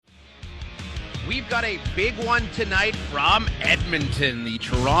We've got a big one tonight from Edmonton. The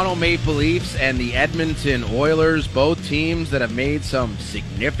Toronto Maple Leafs and the Edmonton Oilers, both teams that have made some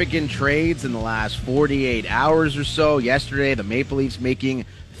significant trades in the last 48 hours or so. Yesterday, the Maple Leafs making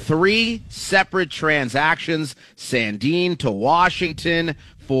 3 separate transactions. Sandin to Washington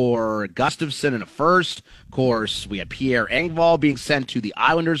for Gustafsson in a first. Of course, we had Pierre Engvall being sent to the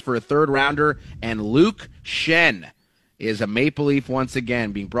Islanders for a third-rounder. And Luke Schenn is a Maple Leaf once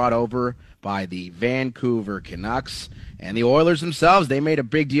again, being brought over by the Vancouver Canucks. And the Oilers themselves, they made a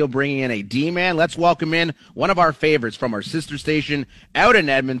big deal bringing in a D-man. Let's welcome in one of our favorites from our sister station out in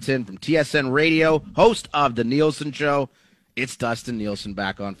Edmonton from TSN Radio, host of The Nielsen Show. It's Dustin Nielsen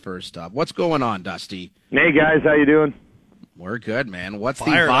back on First Up. What's going on, Dusty? Hey, guys. How you doing? We're good, man. What's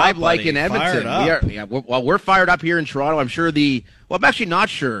Fired the vibe up, like buddy. in Edmonton? Fired up. We're fired up here in Toronto. I'm sure I'm actually not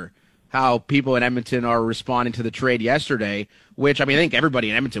sure how people in Edmonton are responding to the trade yesterday, which, I think everybody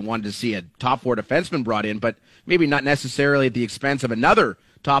in Edmonton wanted to see a top 4 defenseman brought in, but maybe not necessarily at the expense of another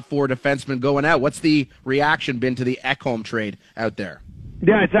top 4 defenseman going out. What's the reaction been to the Ekholm trade out there?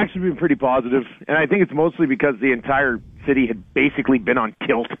 Yeah, it's actually been pretty positive, and I think it's mostly because the entire city had basically been on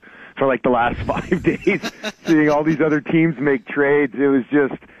tilt for like the last 5 days, seeing all these other teams make trades. It was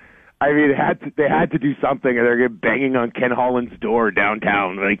just, they had to do something, and they're banging on Ken Holland's door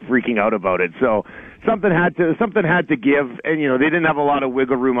downtown, like freaking out about it. So something had to give, and they didn't have a lot of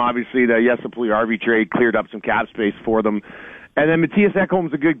wiggle room. Obviously, the Jesse Puljujarvi trade cleared up some cap space for them. And then Matthias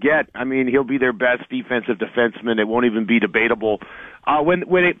Ekholm's a good get. He'll be their best defensive defenseman. It won't even be debatable. When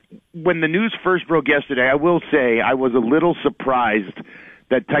the news first broke yesterday, I will say I was a little surprised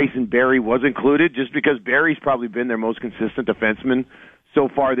that Tyson Barrie was included, just because Barrie's probably been their most consistent defenseman so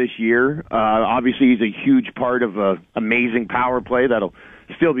far this year. Obviously, he's a huge part of an amazing power play that'll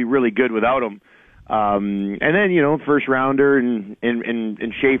still be really good without him. And then, first rounder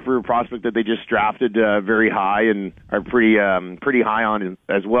and Schaefer, a prospect that they just drafted very high and are pretty high on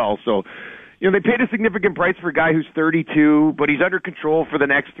as well. So, they paid a significant price for a guy who's 32, but he's under control for the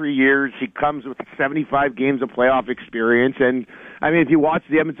next 3 years. He comes with 75 games of playoff experience. And, if you watch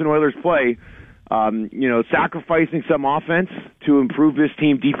the Edmonton Oilers play, sacrificing some offense to improve this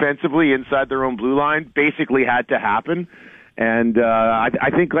team defensively inside their own blue line basically had to happen. And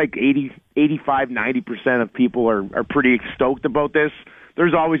I think like 85, 90% of people are pretty stoked about this.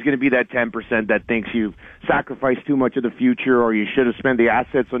 There's always going to be that 10% that thinks you sacrificed too much of the future, or you should have spent the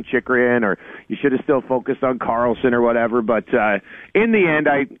assets on Chychrun, or you should have still focused on Carlson or whatever. But in the end,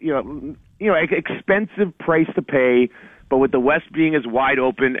 expensive price to pay, but with the West being as wide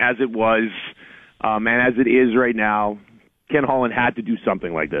open as it was, and as it is right now, Ken Holland had to do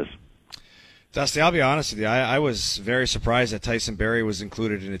something like this. Dusty, I'll be honest with you. I was very surprised that Tyson Barrie was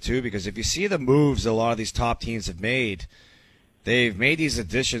included in it too, because if you see the moves a lot of these top teams have made, they've made these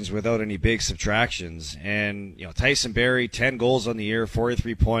additions without any big subtractions. And Tyson Barrie, 10 goals on the year,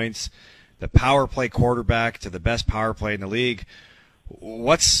 43 points, the power play quarterback to the best power play in the league.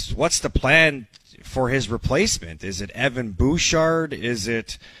 What's the plan for his replacement? Is it Evan Bouchard? Is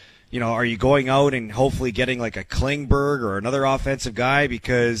it, are you going out and hopefully getting like a Klingberg or another offensive guy?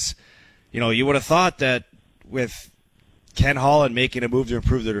 Because you would have thought that with Ken Holland making a move to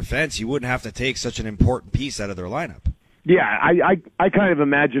improve their defense, you wouldn't have to take such an important piece out of their lineup. Yeah, I kind of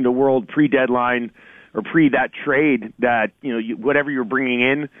imagined a world pre-deadline or pre that trade that, whatever you're bringing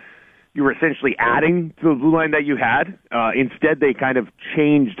in, you were essentially adding to the blue line that you had. Instead, they kind of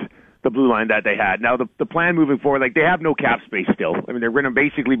changed the blue line that they had. Now, the plan moving forward, they have no cap space still. They're going to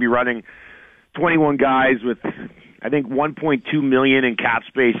basically be running 21 guys with, I think, $1.2 million in cap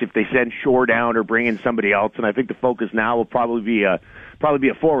space if they send Shore down or bring in somebody else. And I think the focus now will probably be a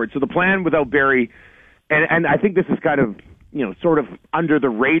forward. So the plan without Barrie, and I think this is kind of, sort of under the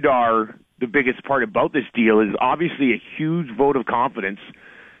radar. The biggest part about this deal is obviously a huge vote of confidence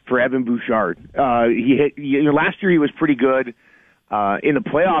for Evan Bouchard. Last year he was pretty good. In the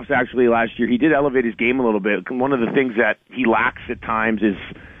playoffs, actually, last year, he did elevate his game a little bit. One of the things that he lacks at times is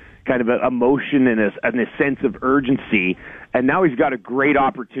kind of a emotion and a sense of urgency. And now he's got a great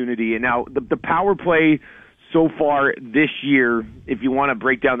opportunity. And now the power play so far this year, if you want to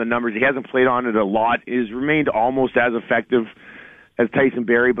break down the numbers, he hasn't played on it a lot. It has remained almost as effective as Tyson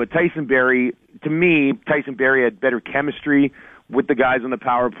Barrie. But to me, Tyson Barrie had better chemistry with the guys on the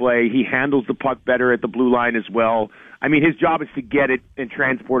power play. He handles the puck better at the blue line as well. His job is to get it and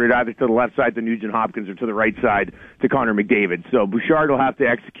transport it either to the left side to Nugent Hopkins or to the right side to Connor McDavid. So Bouchard will have to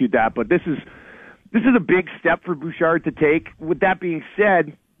execute that. But this is a big step for Bouchard to take. With that being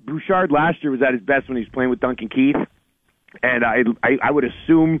said, Bouchard last year was at his best when he was playing with Duncan Keith. And I would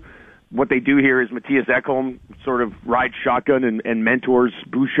assume what they do here is Matthias Ekholm sort of rides shotgun and mentors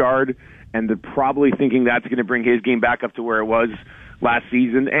Bouchard, and they're probably thinking that's going to bring his game back up to where it was last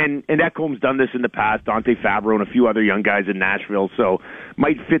season. And Ekholm's done this in the past, Dante Fabro and a few other young guys in Nashville, so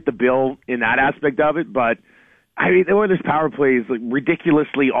might fit the bill in that aspect of it. But I mean, the Oilers' power play is like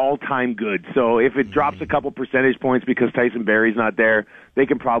ridiculously all-time good. So if it drops a couple percentage points because Tyson Barrie's not there, they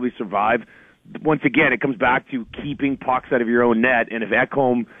can probably survive. Once again, it comes back to keeping pucks out of your own net, and if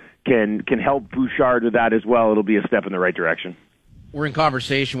Ekholm can help Bouchard with that as well, it'll be a step in the right direction. We're in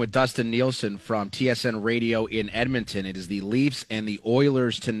conversation with Dustin Nielsen from TSN Radio in Edmonton. It is the Leafs and the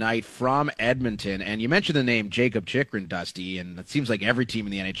Oilers tonight from Edmonton. And you mentioned the name Jakob Chychrun, Dusty, and it seems like every team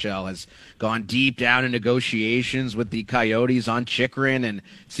in the NHL has gone deep down in negotiations with the Coyotes on Chychrun and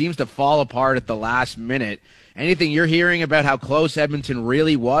seems to fall apart at the last minute. Anything you're hearing about how close Edmonton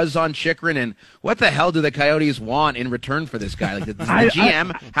really was on Chychrun, and what the hell do the Coyotes want in return for this guy? Like, does the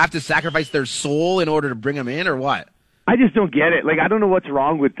GM have to sacrifice their soul in order to bring him in, or what? I just don't get it. Like, I don't know what's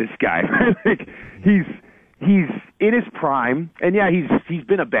wrong with this guy. Like, he's in his prime, and yeah, he's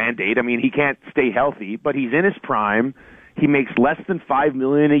been a Band-Aid. I mean, he can't stay healthy, but he's in his prime. He makes less than $5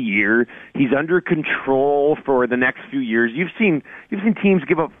 million a year. He's under control for the next few years. You've seen teams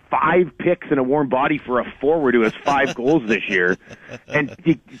give up 5 picks and a warm body for a forward who has 5 goals this year, and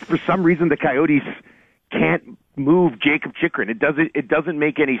for some reason the Coyotes can't move Jakob Chychrun. It doesn't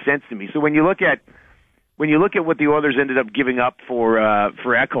make any sense to me. So when you look at what the Oilers ended up giving up for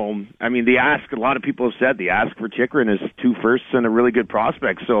Ekholm, I mean, the ask, a lot of people have said the ask for Chychrun is 2 firsts and a really good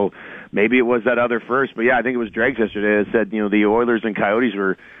prospect. So maybe it was that other first. But yeah, I think it was Dregs yesterday that said, the Oilers and Coyotes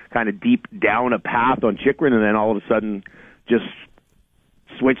were kind of deep down a path on Chychrun, and then all of a sudden just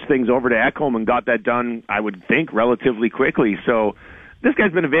switched things over to Ekholm and got that done, I would think, relatively quickly. So this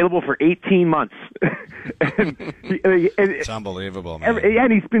guy's been available for 18 months. It's unbelievable, man.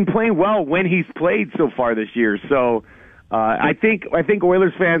 And he's been playing well when he's played so far this year. So I think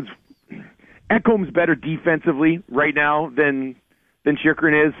Oilers fans, Ekholm's better defensively right now than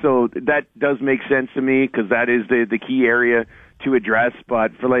Chychrun is. So that does make sense to me because that is the key area to address.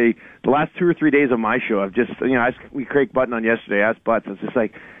 But for like the last 2 or 3 days of my show, I've just, we Craig Button on yesterday, asked Butts, it's just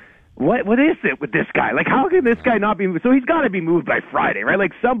like, what is it with this guy? Like, how can this guy not be moved? So he's got to be moved by Friday, right?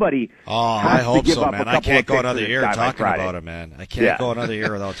 Like, somebody I hope to give so, up man. a couple I can't of go picks another to this year guy talking by Friday. about it, man. I can't go another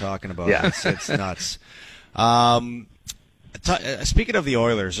year without talking about it. It's nuts. Speaking of the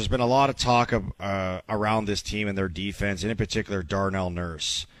Oilers, there's been a lot of talk around this team and their defense, and in particular Darnell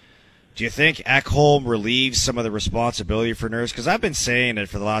Nurse. Do you think Ekholm relieves some of the responsibility for Nurse? Because I've been saying it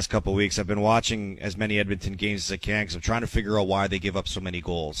for the last couple of weeks. I've been watching as many Edmonton games as I can because I'm trying to figure out why they give up so many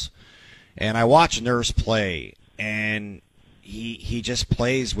goals. And I watch Nurse play, and he just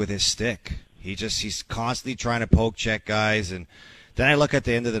plays with his stick. He's constantly trying to poke check guys, and then I look at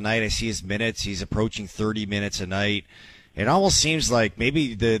the end of the night, I see his minutes. He's approaching 30 minutes a night. It almost seems like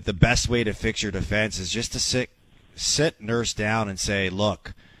maybe the best way to fix your defense is just to sit Nurse down and say,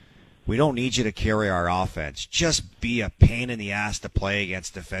 look, we don't need you to carry our offense. Just be a pain in the ass to play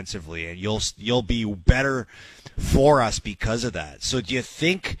against defensively, and you'll be better for us because of that. So do you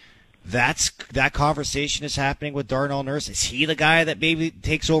think that conversation is happening with Darnell Nurse? Is he the guy that maybe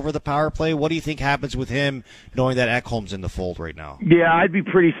takes over the power play? What do you think happens with him knowing that Ekholm's in the fold right now? Yeah, I'd be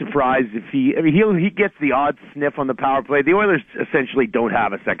pretty surprised if he gets the odd sniff on the power play. The Oilers essentially don't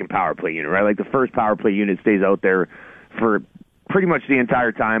have a second power play unit, right? Like the first power play unit stays out there for pretty much the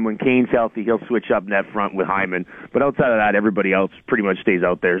entire time. When Kane's healthy, he'll switch up net front with Hyman. But outside of that, everybody else pretty much stays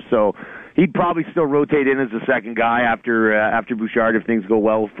out there. So he'd probably still rotate in as the second guy after Bouchard if things go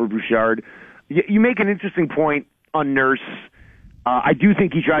well for Bouchard. You make an interesting point on Nurse. I do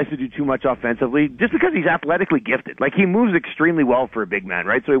think he tries to do too much offensively just because he's athletically gifted. Like, he moves extremely well for a big man,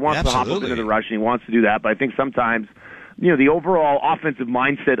 right? So he wants to hop up into the rush and he wants to do that. But I think sometimes, the overall offensive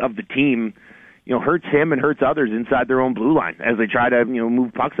mindset of the team hurts him and hurts others inside their own blue line as they try to,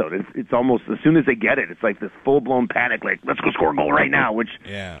 move pucks out. It's almost, as soon as they get it, it's like this full-blown panic, like, let's go score a goal right now, which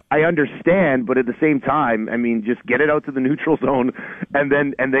I understand, but at the same time, I mean, just get it out to the neutral zone and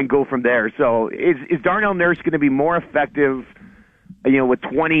then go from there. So is Darnell Nurse going to be more effective, with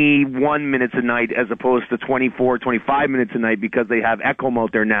 21 minutes a night as opposed to 24, 25 minutes a night because they have Ekholm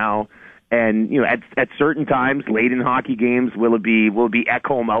out there now? And, at certain times, late in hockey games, will it be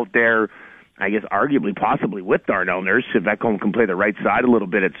Ekholm out there, I guess, arguably, possibly with Darnell Nurse, if Ekholm can play the right side a little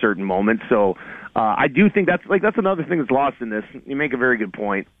bit at certain moments. So I do think that's another thing that's lost in this. You make a very good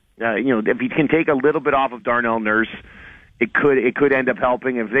point. If he can take a little bit off of Darnell Nurse, it could end up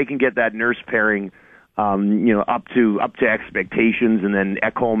helping. If they can get that Nurse pairing up to expectations, and then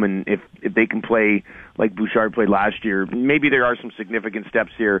Ekholm, and if they can play like Bouchard played last year, maybe there are some significant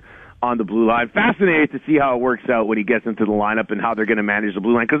steps here on the blue line. Fascinated to see how it works out when he gets into the lineup and how they're going to manage the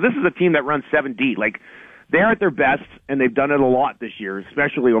blue line, because this is a team that runs 7D. Like, they are at their best, and they've done it a lot this year,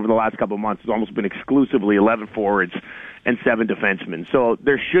 especially over the last couple of months. It's almost been exclusively 11 forwards and 7 defensemen. So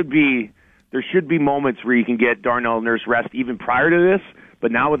there should be moments where you can get Darnell Nurse rest even prior to this.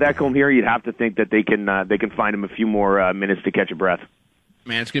 But now with Ekholm here, you'd have to think that they can find him a few more minutes to catch a breath.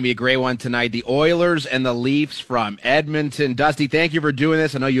 Man, it's going to be a great one tonight. The Oilers and the Leafs from Edmonton. Dusty, thank you for doing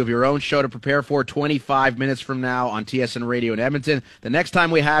this. I know you have your own show to prepare for 25 minutes from now on TSN Radio in Edmonton. The next time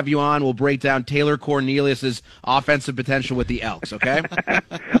we have you on, we'll break down Taylor Cornelius's offensive potential with the Elks, okay?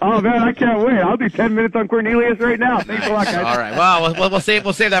 Oh, man, I can't wait. I'll do 10 minutes on Cornelius right now. Thanks a lot, guys. All right. Well, we'll save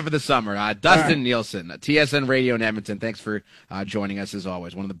that for the summer. Dustin Nielsen, TSN Radio in Edmonton. Thanks for joining us, as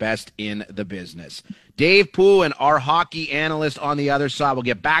always. One of the best in the business. Dave Poulin, our hockey analyst, on the other side. We'll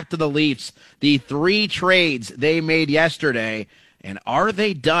get back to the Leafs, the 3 trades they made yesterday, and are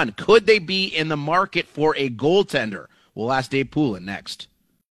they done? Could they be in the market for a goaltender? We'll ask Dave Poulin next.